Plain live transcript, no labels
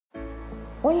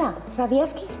Hola,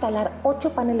 ¿sabías que instalar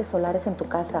 8 paneles solares en tu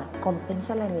casa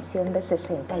compensa la emisión de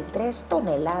 63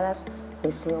 toneladas de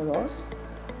CO2?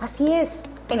 Así es,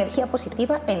 energía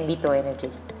positiva en Vito Energy.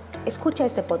 Escucha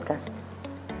este podcast.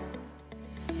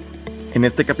 En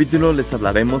este capítulo les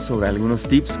hablaremos sobre algunos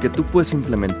tips que tú puedes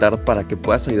implementar para que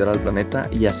puedas ayudar al planeta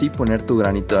y así poner tu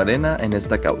granito de arena en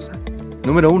esta causa.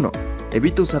 Número 1.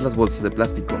 Evita usar las bolsas de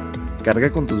plástico.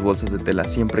 Carga con tus bolsas de tela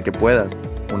siempre que puedas.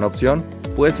 Una opción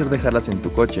puede ser dejarlas en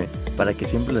tu coche para que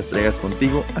siempre las traigas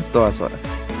contigo a todas horas.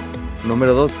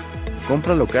 Número 2.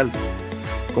 Compra local.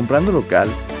 Comprando local,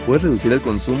 puedes reducir el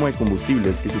consumo de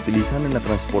combustibles que se utilizan en la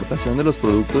transportación de los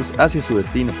productos hacia su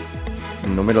destino.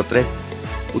 Número 3.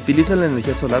 Utiliza la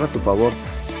energía solar a tu favor.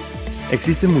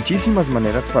 Existen muchísimas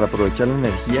maneras para aprovechar la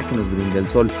energía que nos brinda el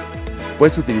sol.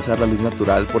 Puedes utilizar la luz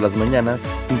natural por las mañanas,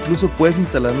 incluso puedes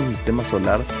instalar un sistema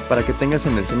solar para que tengas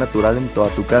energía natural en toda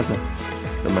tu casa.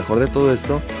 Lo mejor de todo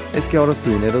esto es que ahorras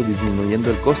tu dinero disminuyendo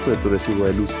el costo de tu recibo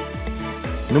de luz.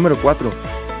 Número 4.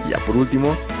 Ya por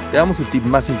último, te damos el tip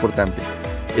más importante.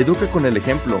 Educa con el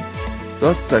ejemplo.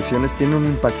 Todas tus acciones tienen un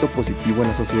impacto positivo en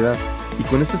la sociedad y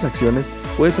con estas acciones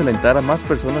puedes alentar a más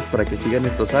personas para que sigan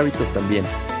estos hábitos también.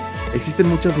 Existen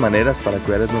muchas maneras para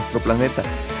cuidar nuestro planeta.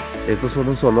 Estos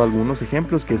son solo algunos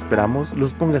ejemplos que esperamos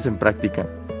los pongas en práctica.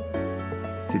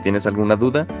 Si tienes alguna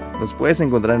duda, nos puedes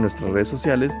encontrar en nuestras redes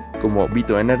sociales como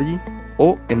Vito Energy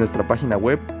o en nuestra página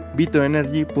web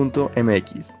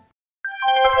vitoenergy.mx.